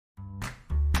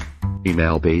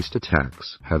Email-based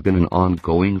attacks have been an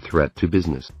ongoing threat to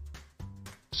business.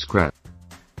 Scrap,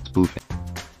 spoofing,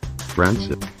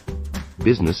 ransom,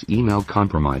 business email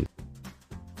compromise.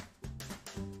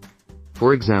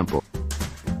 For example,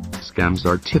 scams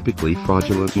are typically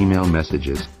fraudulent email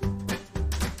messages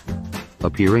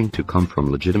appearing to come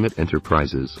from legitimate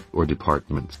enterprises or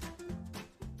departments.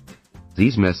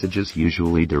 These messages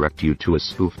usually direct you to a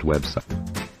spoofed website,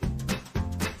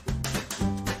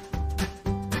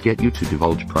 get you to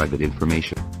divulge private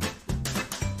information.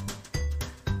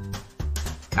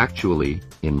 Actually,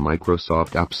 in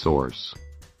Microsoft AppSource,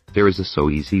 there is a so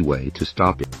easy way to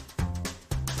stop it.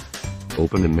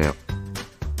 Open a mail.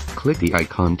 Click the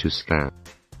icon to scan.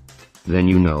 Then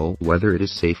you know whether it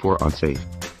is safe or unsafe.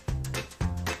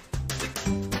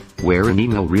 Where an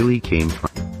email really came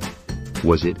from.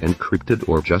 Was it encrypted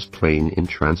or just plain in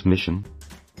transmission?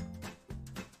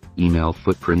 Email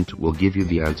footprint will give you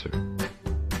the answer.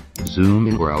 Zoom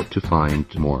in or out to find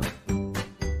more.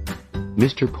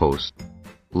 Mr. Post,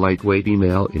 lightweight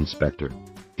email inspector.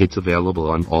 It's available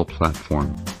on all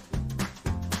platforms.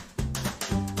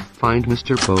 Find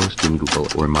Mr. Post in Google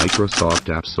or Microsoft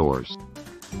AppSource.